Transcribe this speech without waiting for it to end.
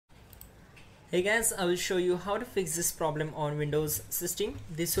Hey guys, I will show you how to fix this problem on Windows system.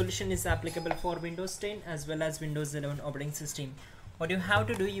 This solution is applicable for Windows 10 as well as Windows 11 operating system. What you have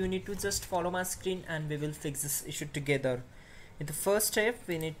to do, you need to just follow my screen and we will fix this issue together. In the first step,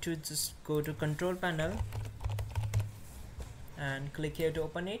 we need to just go to control panel and click here to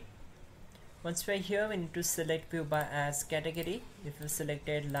open it. Once we are here, we need to select view by as category. If you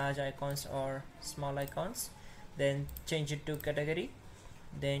selected large icons or small icons, then change it to category.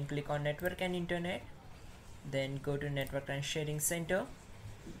 Then click on network and internet, then go to network and sharing center.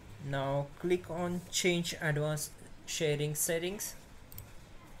 Now click on change advanced sharing settings.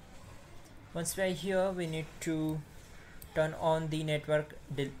 Once we are here, we need to turn on the network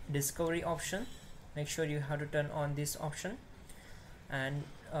discovery option. Make sure you have to turn on this option and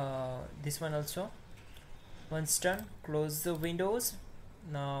this one also. Once done, close the windows.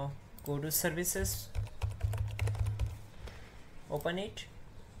 Now go to services, open it.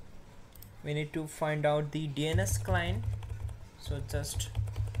 We need to find out the DNS client, so just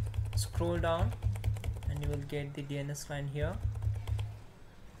scroll down and you will get the DNS client here.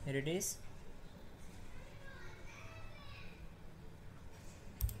 Here it is.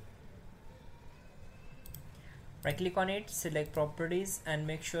 Right click on it, select properties and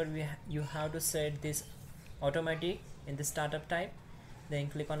make sure you have to set this automatic in the startup type. Then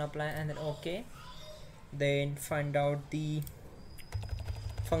click on apply and then OK. Then find out the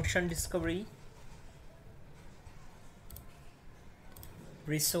function discovery,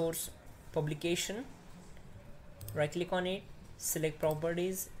 resource publication. Right click on it, select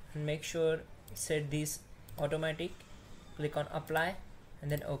properties and make sure set this automatic. Click on apply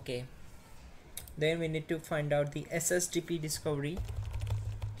and then OK. Then we need to find out the SSDP discovery,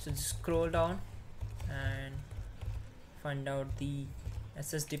 so just scroll down and find out the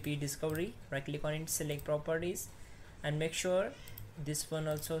SSDP discovery. Right click on it, select properties and make sure this one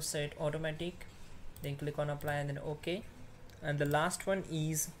also set automatic. Then click on apply and then OK. And the last one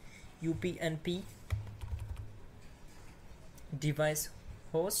is UPnP device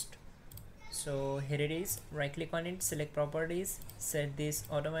host. So here it is. Right click on it, select properties, set this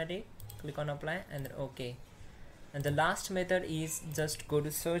automatic, click on apply and then OK. And the last method is just go to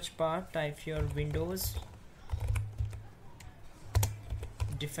search bar, type your Windows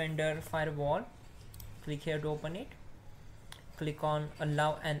Defender firewall, click here to open it. Click on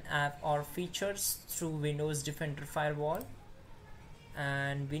allow an app or features through Windows Defender firewall,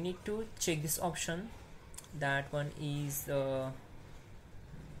 and we need to check this option. That one is the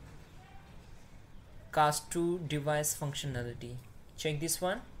cast to device functionality. Check this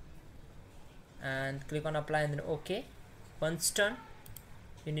one and click on apply and then OK. Once done,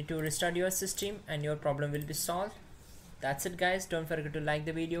 you need to restart your system and your problem will be solved. That's it guys. Don't forget to like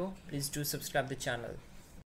the video. Please do subscribe the channel.